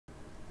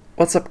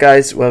What's up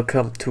guys,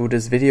 welcome to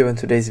this video. In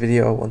today's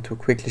video I want to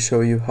quickly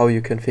show you how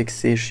you can fix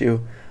the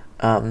issue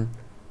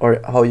or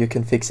how you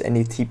can fix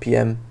any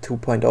TPM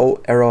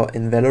 2.0 error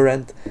in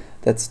Valorant.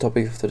 That's the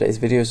topic of today's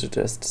video, so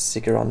just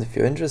stick around if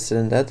you're interested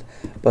in that.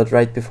 But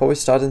right before we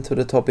start into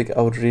the topic,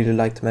 I would really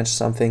like to mention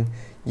something.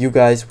 You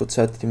guys would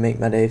certainly make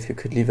my day if you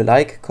could leave a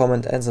like,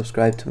 comment and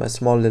subscribe to my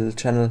small little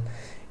channel.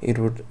 It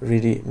would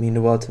really mean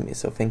the world to me,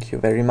 so thank you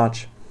very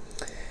much.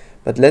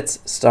 But let's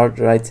start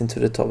right into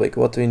the topic.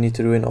 What do you need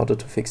to do in order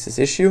to fix this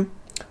issue?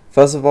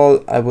 First of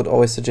all, I would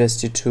always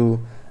suggest you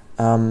to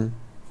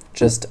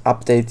just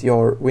update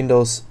your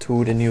Windows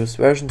to the newest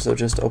version. So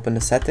just open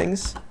the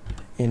settings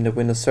in the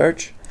Windows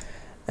search,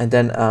 and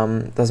then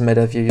doesn't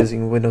matter if you're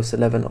using Windows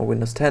 11 or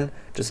Windows 10,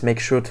 just make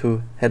sure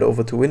to head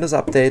over to Windows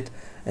Update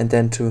and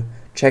then to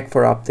check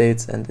for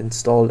updates and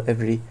install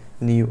every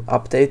new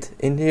update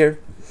in here.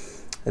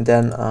 And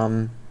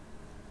then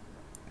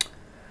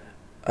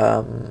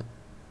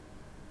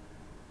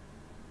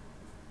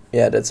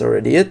yeah, that's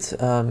already it.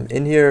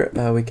 In here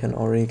we can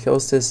already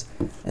close this,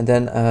 and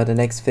then the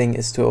next thing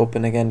is to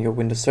open again your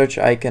Windows search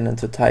icon and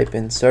to type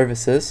in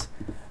services,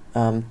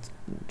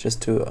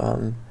 just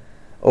to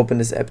open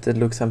this app that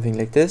looks something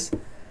like this.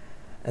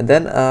 And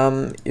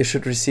then you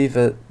should receive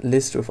a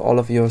list with all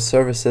of your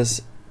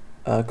services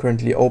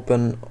currently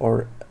open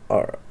or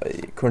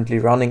currently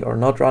running or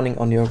not running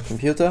on your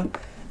computer,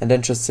 and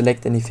then just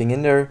select anything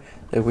in there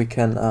that we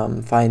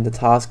can find the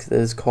task that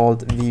is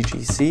called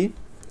VGC.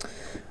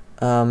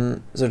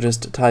 So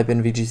just type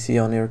in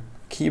VGC on your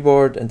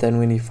keyboard, and then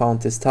when you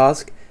found this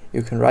task,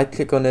 you can right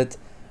click on it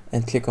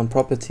and click on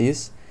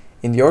properties.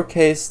 In your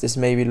case, this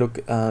maybe look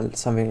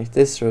something like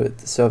this, so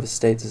the service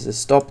status is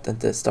stopped and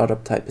the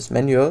startup type is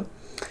manual.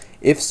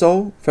 If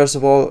so, first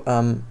of all,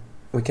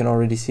 we can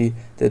already see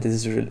that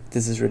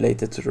this is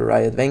related to the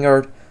Riot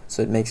Vanguard,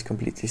 so it makes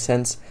completely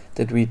sense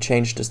that we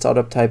change the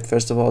startup type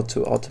first of all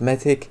to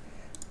automatic,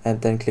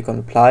 and then click on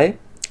apply,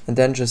 and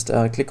then just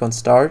click on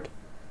start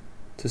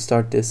to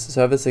start this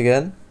service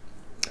again.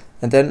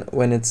 And then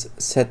when it's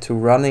set to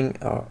running,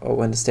 or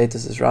when the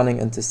status is running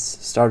and this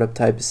startup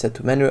type is set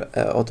to manual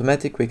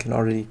automatic, we can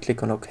already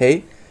click on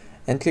OK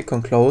and click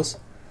on close,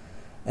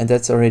 and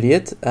that's already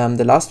it.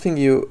 The last thing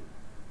you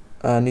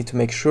need to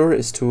make sure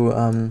is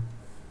to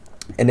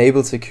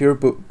enable secure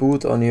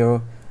boot on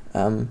your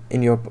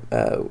in your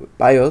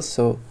BIOS.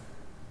 So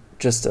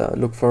just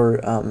look for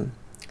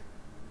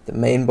the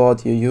main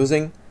board you're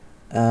using,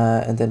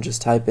 and then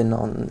just type in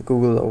on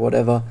Google or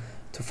whatever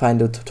to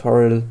find a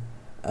tutorial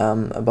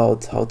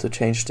about how to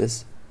change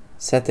this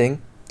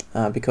setting,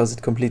 because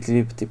it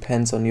completely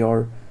depends on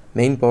your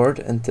main board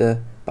and the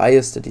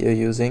BIOS that you're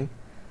using,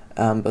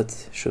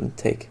 but shouldn't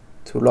take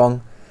too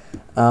long.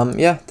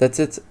 Yeah, that's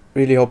it.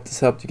 Really hope this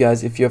helped you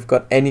guys. If you've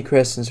got any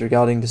questions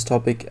regarding this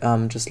topic,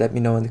 just let me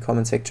know in the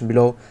comment section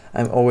below.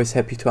 I'm always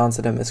happy to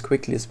answer them as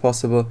quickly as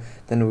possible,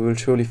 then we will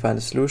surely find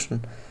a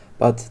solution.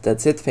 But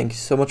that's it. Thank you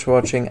so much for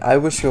watching. I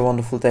wish you a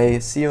wonderful day.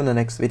 See you in the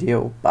next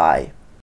video. Bye.